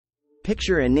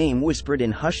Picture a name whispered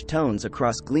in hushed tones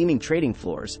across gleaming trading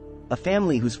floors, a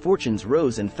family whose fortunes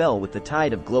rose and fell with the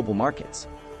tide of global markets.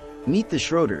 Meet the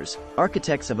Schroders,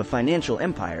 architects of a financial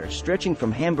empire stretching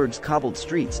from Hamburg's cobbled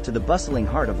streets to the bustling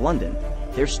heart of London,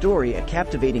 their story a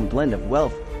captivating blend of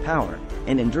wealth, power,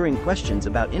 and enduring questions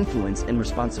about influence and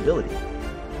responsibility.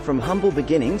 From humble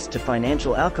beginnings to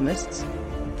financial alchemists,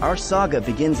 our saga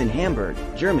begins in Hamburg,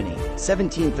 Germany,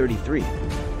 1733.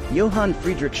 Johann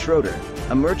Friedrich Schroder,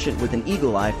 a merchant with an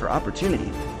eagle eye for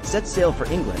opportunity, set sail for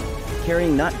England,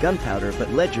 carrying not gunpowder but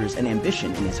ledgers and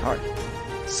ambition in his heart.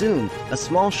 Soon, a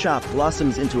small shop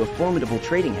blossoms into a formidable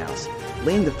trading house,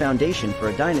 laying the foundation for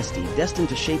a dynasty destined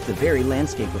to shape the very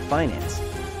landscape of finance.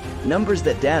 Numbers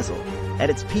that dazzle. At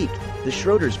its peak, the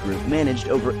Schroders Group managed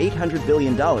over $800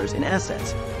 billion in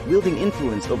assets, wielding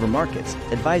influence over markets,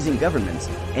 advising governments,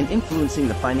 and influencing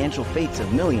the financial fates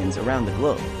of millions around the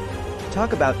globe.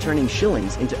 Talk about turning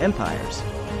shillings into empires.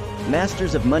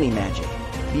 Masters of money magic.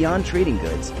 Beyond trading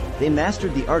goods, they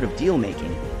mastered the art of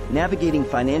deal-making, navigating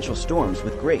financial storms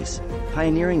with grace,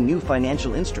 pioneering new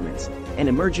financial instruments, and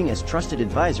emerging as trusted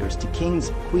advisors to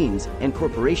kings, queens, and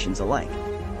corporations alike.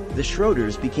 The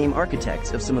Schroders became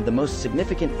architects of some of the most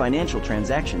significant financial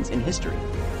transactions in history.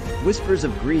 Whispers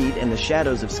of greed and the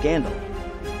shadows of scandal.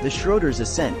 The Schroders'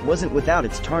 ascent wasn't without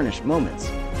its tarnished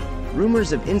moments.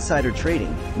 Rumors of insider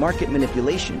trading, market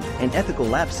manipulation, and ethical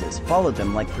lapses followed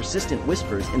them like persistent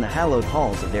whispers in the hallowed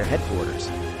halls of their headquarters.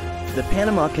 The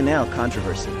Panama Canal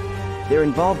controversy. Their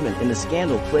involvement in the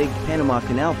scandal-plagued Panama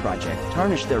Canal project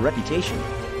tarnished their reputation,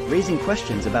 raising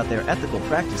questions about their ethical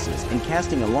practices and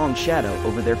casting a long shadow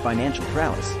over their financial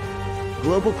prowess.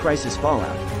 Global crisis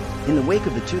fallout. In the wake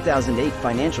of the 2008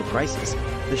 financial crisis,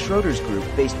 the Schroders Group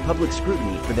faced public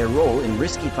scrutiny for their role in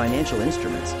risky financial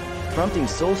instruments, prompting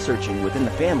soul-searching within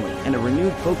the family and a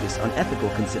renewed focus on ethical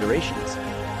considerations.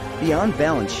 Beyond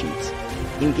balance sheets.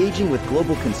 Engaging with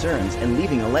global concerns and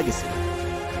leaving a legacy.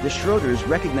 The Schroders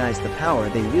recognized the power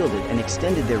they wielded and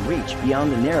extended their reach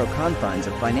beyond the narrow confines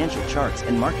of financial charts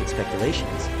and market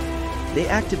speculations. They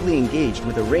actively engaged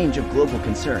with a range of global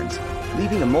concerns,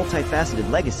 leaving a multifaceted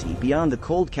legacy beyond the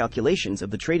cold calculations of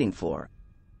the trading floor.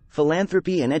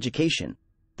 Philanthropy and education.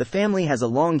 The family has a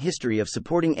long history of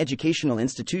supporting educational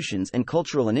institutions and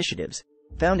cultural initiatives,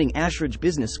 founding Ashridge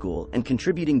Business School and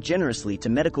contributing generously to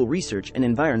medical research and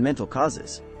environmental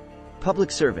causes.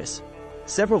 Public service.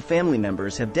 Several family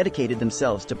members have dedicated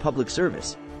themselves to public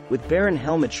service, with Baron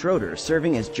Helmut Schroder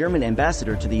serving as German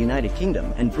ambassador to the United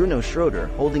Kingdom and Bruno Schroder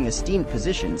holding esteemed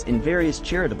positions in various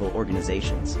charitable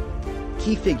organizations.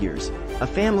 Key figures. A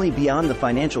family beyond the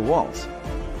financial walls.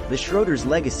 The Schroders'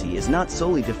 legacy is not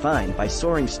solely defined by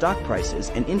soaring stock prices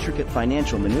and intricate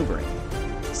financial maneuvering.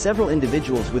 Several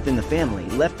individuals within the family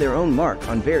left their own mark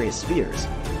on various spheres.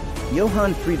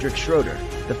 Johann Friedrich Schroder,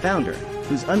 the founder,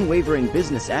 whose unwavering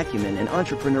business acumen and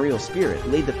entrepreneurial spirit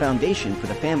laid the foundation for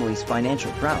the family's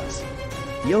financial prowess.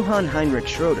 Johann Heinrich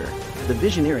Schroder, the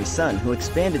visionary son who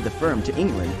expanded the firm to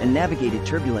England and navigated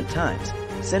turbulent times,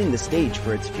 setting the stage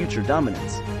for its future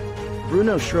dominance.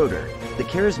 Bruno Schroder, the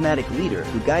charismatic leader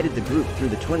who guided the group through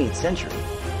the 20th century,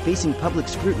 facing public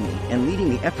scrutiny and leading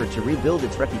the effort to rebuild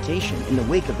its reputation in the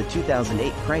wake of the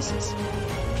 2008 crisis.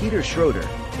 Peter Schroder,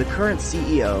 the current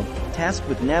CEO, tasked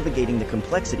with navigating the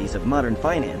complexities of modern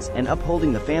finance and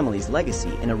upholding the family's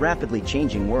legacy in a rapidly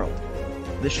changing world.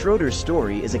 The Schroders'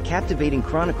 story is a captivating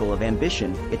chronicle of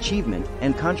ambition, achievement,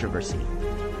 and controversy.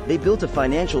 They built a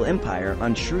financial empire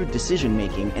on shrewd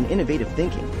decision-making and innovative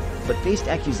thinking, but faced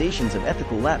accusations of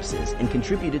ethical lapses and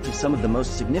contributed to some of the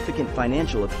most significant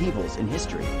financial upheavals in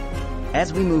history.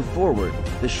 As we move forward,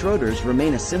 the Schroders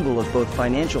remain a symbol of both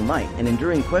financial might and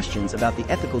enduring questions about the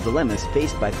ethical dilemmas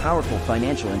faced by powerful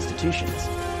financial institutions.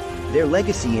 Their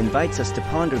legacy invites us to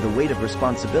ponder the weight of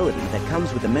responsibility that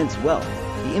comes with immense wealth,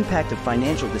 the impact of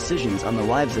financial decisions on the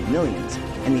lives of millions,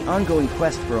 and the ongoing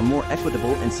quest for a more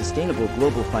equitable and sustainable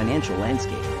global financial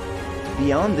landscape.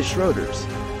 Beyond the Schroders.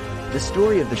 The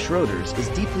story of the Schroders is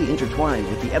deeply intertwined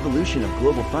with the evolution of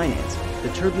global finance,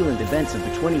 the turbulent events of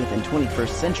the 20th and 21st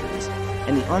centuries,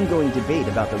 and the ongoing debate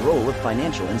about the role of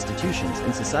financial institutions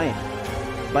in society.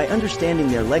 By understanding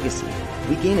their legacy,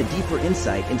 we gain a deeper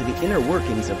insight into the inner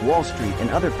workings of Wall Street and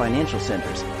other financial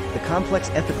centers, the complex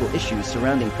ethical issues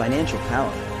surrounding financial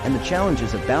power, and the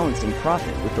challenges of balancing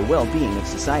profit with the well-being of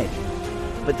society.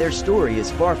 But their story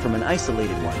is far from an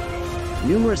isolated one.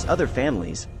 Numerous other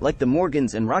families, like the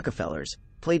Morgans and Rockefellers,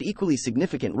 played equally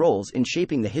significant roles in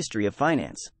shaping the history of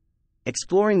finance.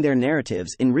 Exploring their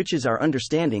narratives enriches our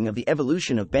understanding of the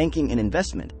evolution of banking and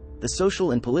investment, the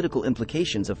social and political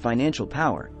implications of financial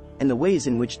power, and the ways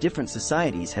in which different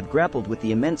societies have grappled with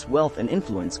the immense wealth and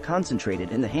influence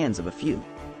concentrated in the hands of a few.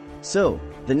 So,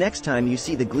 the next time you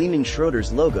see the gleaming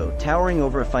Schroder's logo towering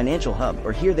over a financial hub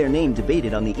or hear their name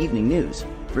debated on the evening news,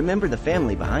 remember the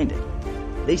family behind it.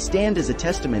 They stand as a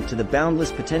testament to the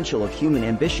boundless potential of human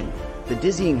ambition, the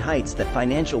dizzying heights that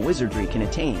financial wizardry can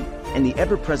attain, and the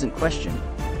ever-present question: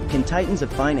 can titans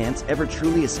of finance ever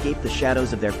truly escape the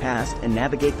shadows of their past and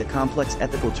navigate the complex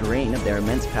ethical terrain of their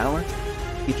immense power?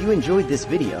 If you enjoyed this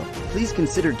video, please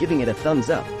consider giving it a thumbs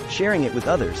up, sharing it with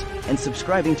others, and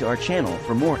subscribing to our channel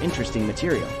for more interesting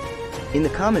material. In the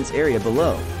comments area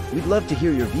below, we'd love to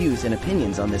hear your views and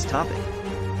opinions on this topic.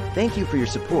 Thank you for your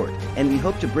support, and we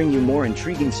hope to bring you more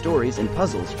intriguing stories and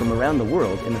puzzles from around the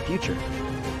world in the future.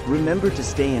 Remember to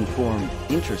stay informed,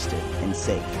 interested, and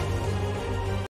safe.